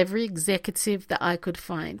it to every executive that I could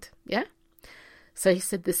find. Yeah. So he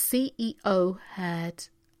said the CEO had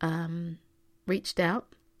reached out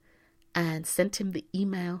and sent him the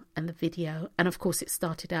email and the video. And of course, it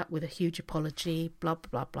started out with a huge apology, blah,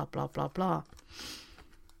 blah, blah, blah, blah, blah.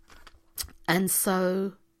 And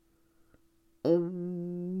so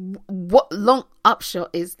what long upshot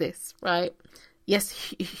is this, right? Yes,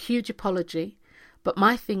 huge apology. But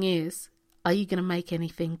my thing is, are you going to make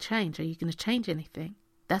anything change? Are you going to change anything?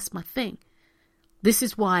 That's my thing. This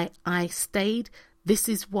is why I stayed. This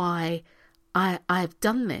is why I've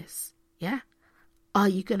done this. Yeah. Are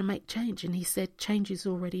you going to make change? And he said, change is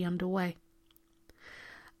already underway.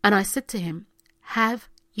 And I said to him, have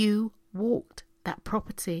you walked that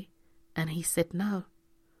property? And he said, no.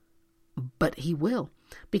 But he will.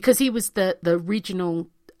 Because he was the regional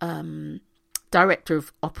director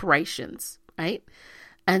of operations, right?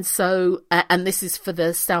 And so, and this is for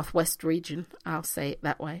the Southwest region, I'll say it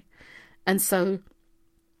that way. And so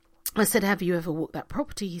I said, have you ever walked that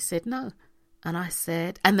property? He said, no. And I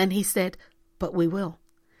said, and then he said, but we will.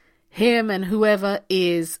 Him and whoever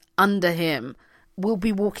is under him will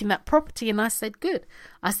be walking that property. And I said, good.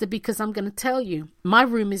 I said, because I'm going to tell you, my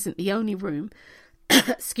room isn't the only room.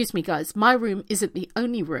 Excuse me, guys. My room isn't the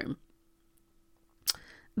only room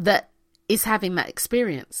that is having that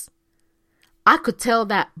experience. I could tell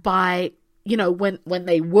that by, when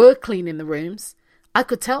they were cleaning the rooms, I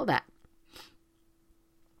could tell that.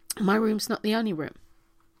 My room's not the only room.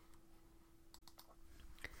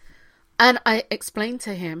 And I explained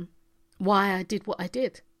to him why I did what I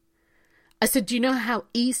did. I said, do you know how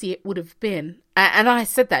easy it would have been? And I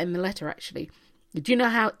said that in the letter, actually. Do you know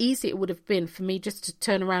how easy it would have been for me just to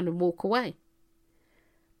turn around and walk away?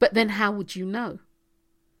 But then how would you know?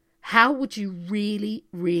 How would you really,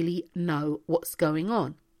 really know what's going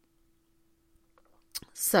on?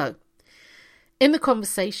 So, in the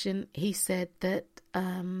conversation, he said that,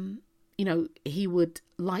 he would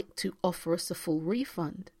like to offer us a full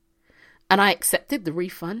refund. And I accepted the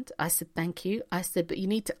refund. I said, thank you. I said, but you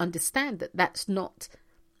need to understand that that's not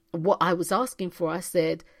what I was asking for. I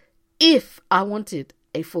said, if I wanted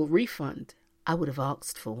a full refund, I would have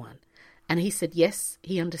asked for one. And he said, yes,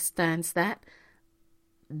 he understands that.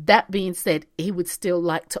 That being said, he would still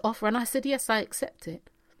like to offer. And I said, yes, I accept it.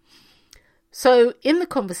 So in the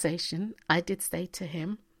conversation, I did say to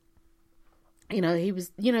him, he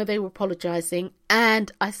was, they were apologizing.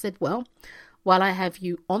 And I said, well, while I have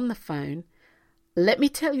you on the phone, let me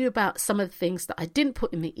tell you about some of the things that I didn't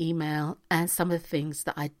put in the email and some of the things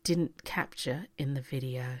that I didn't capture in the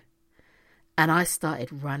video. And I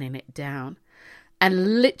started running it down.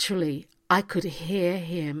 And literally, I could hear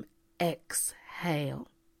him exhale.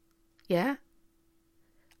 Yeah?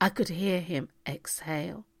 I could hear him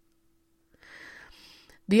exhale.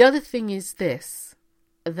 The other thing is this,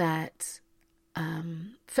 that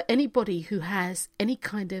for anybody who has any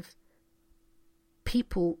kind of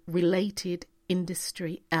people-related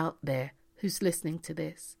industry out there who's listening to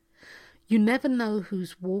this, you never know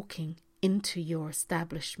who's walking into your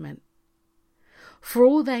establishment. For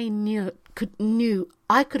all they knew,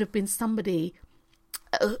 I could have been somebody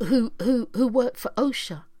who worked for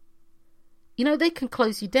OSHA. They can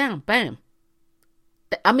close you down, bam.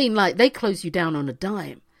 I mean, they close you down on a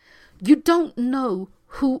dime. You don't know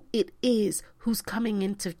who it is who's coming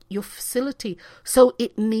into your facility, so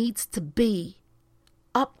it needs to be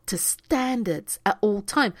up to standards at all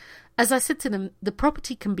time. As I said to them, the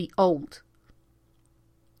property can be old.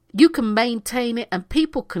 You can maintain it and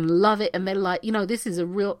people can love it and they're like, this is a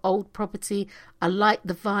real old property. I like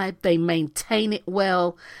the vibe. They maintain it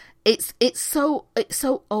well. It's so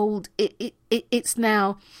old. It's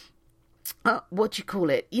now what do you call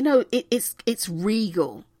it? It's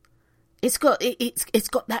regal. It's got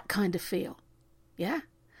that kind of feel. Yeah.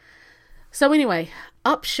 So anyway,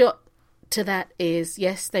 upshot to that is,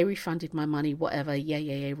 yes, they refunded my money, whatever.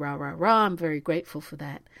 Yeah, rah, rah, rah. I'm very grateful for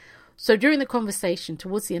that. So during the conversation,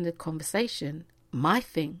 towards the end of the conversation, my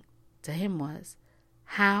thing to him was,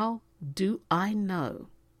 how do I know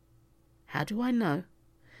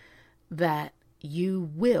that you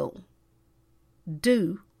will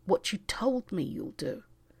do what you told me you'll do?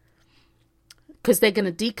 Because they're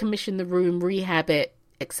going to decommission the room, rehab it,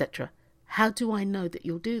 etc. How do I know that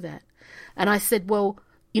you'll do that? And I said, well,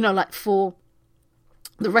 like for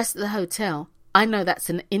the rest of the hotel, I know that's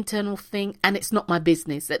an internal thing and it's not my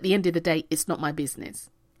business. At the end of the day, it's not my business,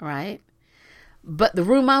 right? But the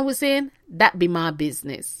room I was in, that'd be my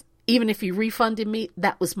business. Even if you refunded me,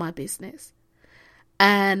 that was my business.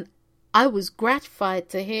 And I was gratified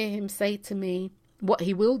to hear him say to me, what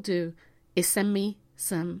he will do is send me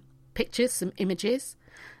some pictures, some images.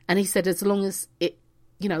 And he said, as long as it,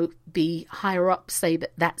 the higher up say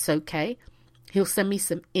that that's okay, he'll send me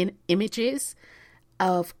some images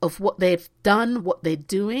of what they've done, what they're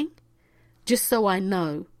doing, just so I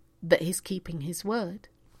know that he's keeping his word.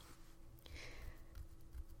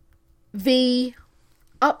 The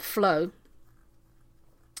upflow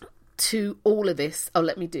to all of this. Oh,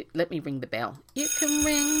 let me ring the bell. You can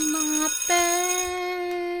ring my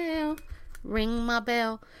bell. Ring my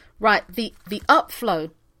bell. Right. The upflow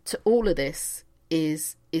to all of this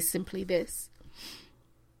is simply this.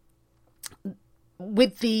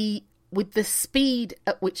 With the speed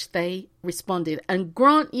at which they responded, and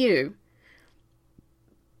grant you,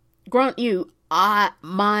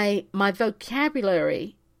 my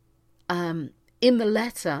vocabulary, in the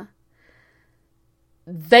letter,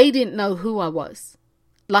 they didn't know who I was.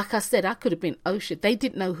 Like I said, I could have been OSHA. They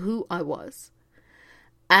didn't know who I was.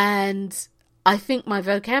 And I think my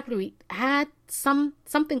vocabulary had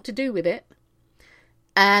something to do with it.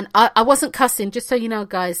 And I wasn't cussing, just so you know,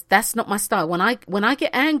 guys, that's not my style. When I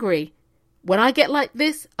get angry, when I get like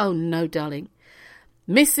this, oh no, darling.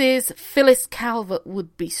 Mrs. Phyllis Calvert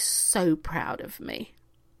would be so proud of me.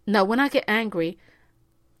 No, when I get angry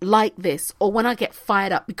like this, or when I get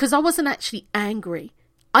fired up, because I wasn't actually angry.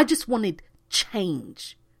 I just wanted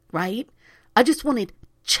change, right? I just wanted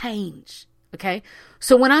change, okay?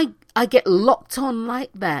 So when I get locked on like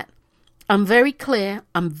that, I'm very clear,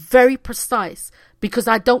 I'm very precise, because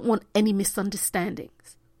I don't want any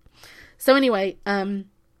misunderstandings. So anyway,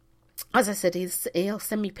 as I said, he'll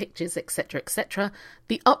send me pictures, etc., etc.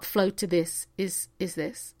 The upflow to this is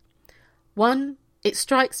this. One, it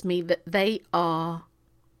strikes me that they are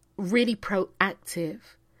really proactive,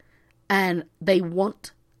 and they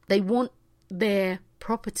want their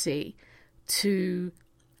property to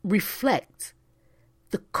reflect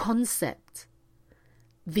the concept,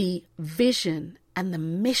 the vision, and the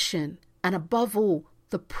mission, and above all,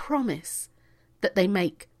 the promise that they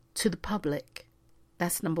make to the public.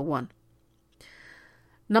 That's number one.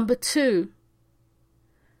 Number two,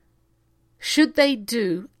 should they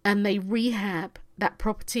do and they rehab that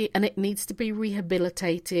property and it needs to be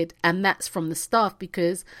rehabilitated, and that's from the staff,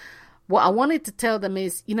 because what I wanted to tell them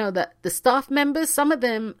is, that the staff members, some of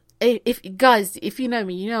them, if you know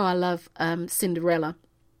me, I love Cinderella.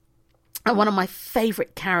 And one of my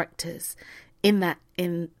favorite characters in the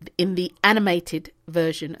animated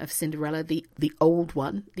version of Cinderella, the old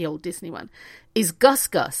one, the old Disney one, is Gus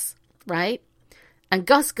Gus, right? And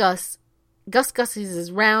Gus Gus is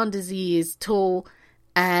as round as he is tall,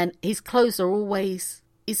 and his clothes are always,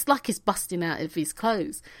 it's like he's busting out of his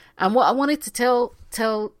clothes. And what I wanted to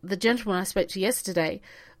tell the gentleman I spoke to yesterday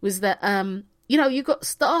was that, you got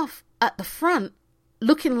staff at the front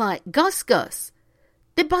looking like Gus Gus.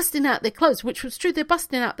 They're busting out their clothes, which was true. They're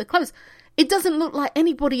busting out their clothes. It doesn't look like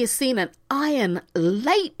anybody has seen an iron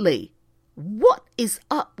lately. What is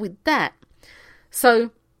up with that?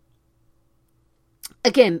 So,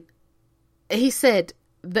 again, he said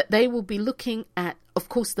that they will be looking at, of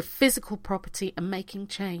course, the physical property and making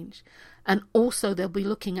change. And also they'll be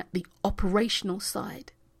looking at the operational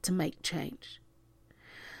side to make change.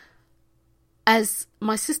 As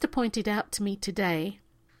my sister pointed out to me today,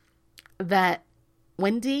 that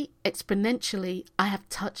Wendy, exponentially, I have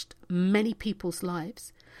touched many people's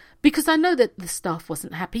lives, because I know that the staff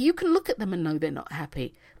wasn't happy. You can look at them and know they're not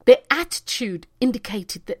happy. Their attitude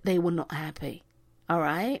indicated that they were not happy. All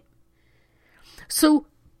right? So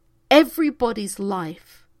everybody's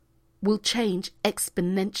life will change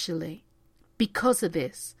exponentially because of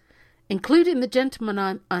this, including the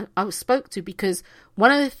gentleman I spoke to, because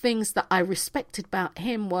one of the things that I respected about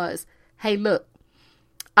him was, hey, look,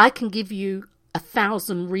 I can give you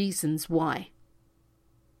 1,000 reasons why,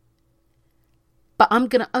 but I'm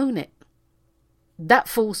going to own it. That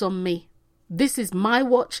falls on me. This is my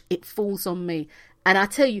watch. It falls on me. And I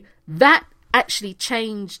tell you, that actually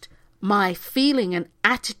changed my feeling and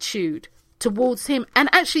attitude towards him and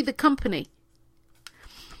actually the company.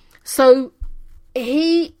 So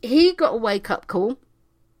he got a wake-up call.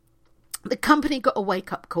 The company got a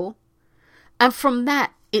wake-up call. And from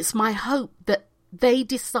that, it's my hope that they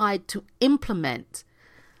decide to implement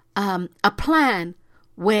a plan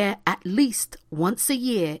where at least once a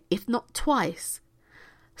year, if not twice,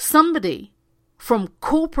 somebody from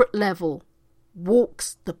corporate level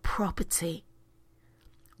walks the property.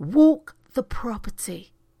 Walk the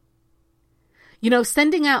property. You know,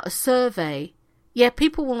 sending out a survey, yeah,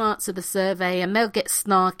 people will answer the survey and they'll get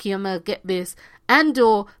snarky and they'll get this, and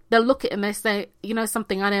or they'll look at it and they say, you know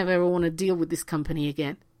something, I never ever want to deal with this company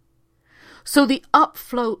again. So the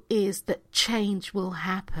upflow is that change will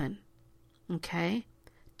happen. Okay?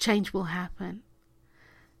 Change will happen.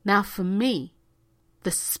 Now for me, the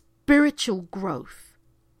spiritual growth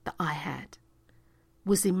that I had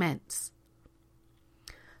was immense.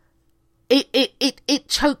 It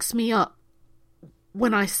chokes me up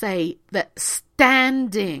when I say that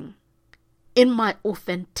standing in my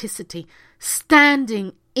authenticity,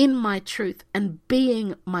 standing in my truth and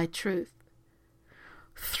being my truth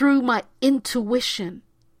through my intuition,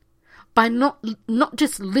 by not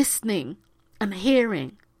just listening and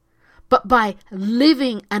hearing, but by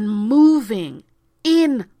living and moving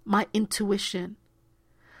in my intuition,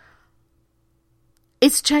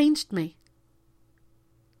 it's changed me.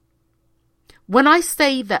 When I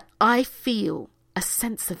say that I feel a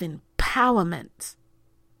sense of empowerment,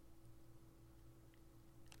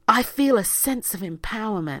 I feel a sense of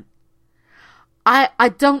empowerment. I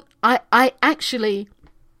actually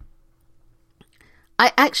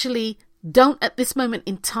don't at this moment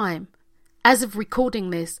in time, as of recording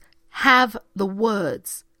this, have the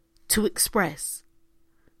words to express.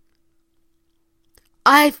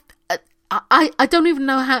 I don't even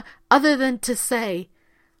know how, other than to say,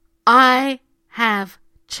 I have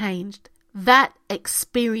changed. That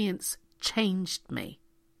experience changed me.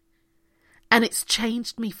 And it's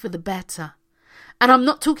changed me for the better. And I'm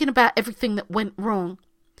not talking about everything that went wrong.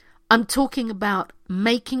 I'm talking about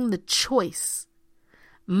making the choice,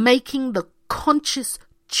 making the conscious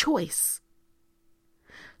choice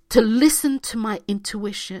to listen to my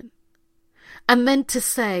intuition and then to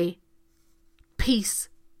say, peace,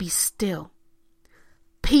 be still.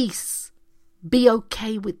 Peace, be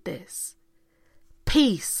okay with this.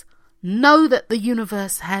 Peace, know that the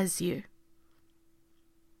universe has you.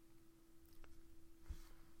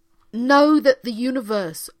 Know that the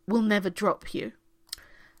universe will never drop you.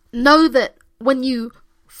 Know that when you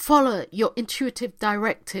follow your intuitive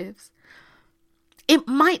directives, it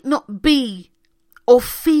might not be or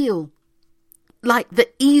feel like the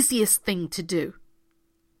easiest thing to do.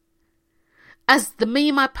 As the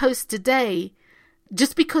meme I post today,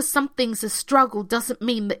 just because something's a struggle doesn't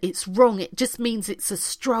mean that it's wrong. It just means it's a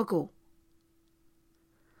struggle.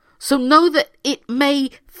 So know that it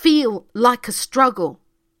may feel like a struggle,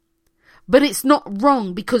 but it's not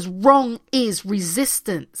wrong, because wrong is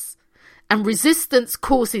resistance. And resistance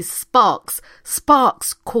causes sparks.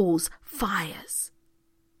 Sparks cause fires.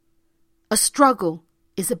 A struggle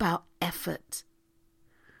is about effort.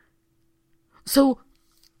 So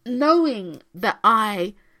knowing that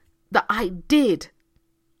I did,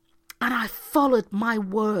 and I followed my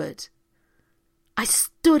word. I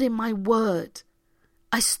stood in my word.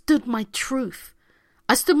 I stood my truth.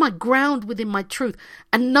 I stood my ground within my truth.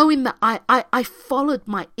 And knowing that I followed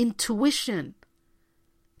my intuition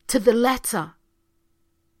to the letter.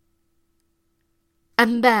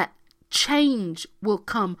 And that change will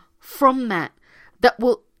come from that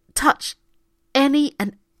will touch any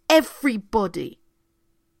and everybody,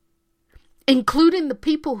 including the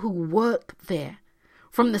people who work there.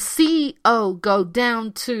 From the CEO go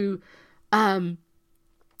down to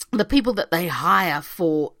the people that they hire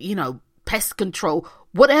for, pest control,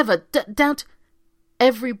 whatever, down to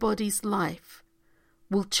everybody's life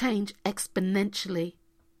will change exponentially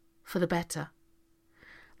for the better.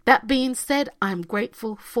 That being said, I'm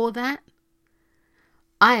grateful for that.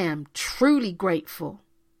 I am truly grateful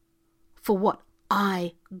for what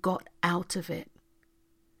I got out of it.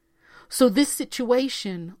 So this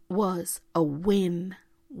situation was a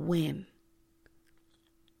win-win.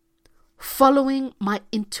 Following my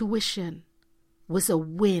intuition was a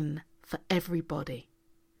win for everybody.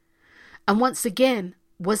 And once again,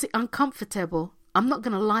 was it uncomfortable? I'm not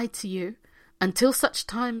going to lie to you. Until such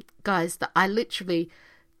time, guys, that I literally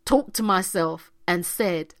talked to myself and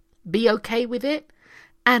said, be okay with it,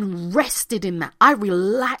 and rested in that. I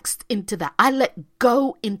relaxed into that. I let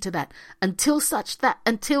go into that until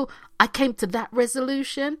I came to that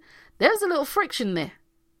resolution. There was a little friction there.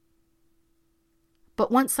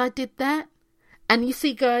 But once I did that, and you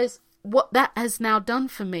see, guys, what that has now done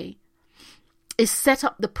for me is set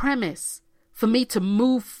up the premise for me to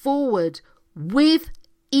move forward with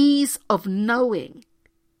ease of knowing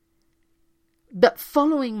that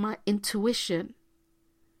following my intuition,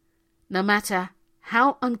 no matter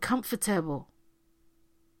how uncomfortable,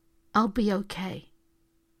 I'll be okay.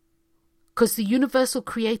 Because the universal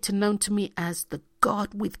creator known to me as the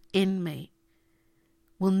God within me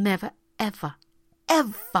will never, ever,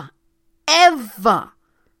 ever, ever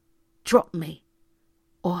drop me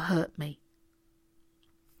or hurt me.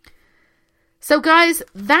 So guys,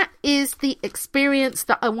 that is the experience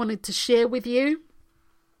that I wanted to share with you.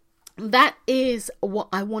 That is what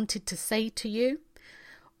I wanted to say to you.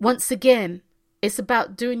 Once again, it's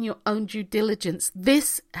about doing your own due diligence.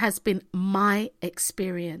 This has been my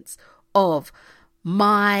experience of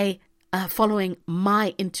my following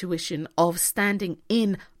my intuition, of standing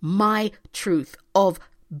in my truth, of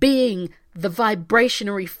being the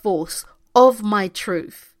vibrationary force of my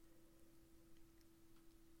truth.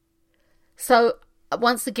 So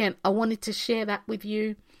once again, I wanted to share that with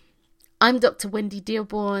you. I'm Dr. Wendy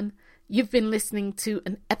Dearborn. You've been listening to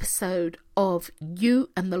an episode of You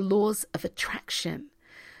and the Laws of Attraction.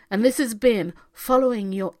 And this has been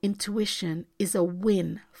following your intuition is a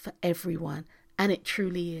win for everyone. And it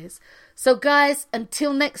truly is. So guys,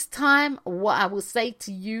 until next time, what I will say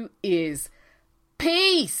to you is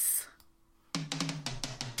peace.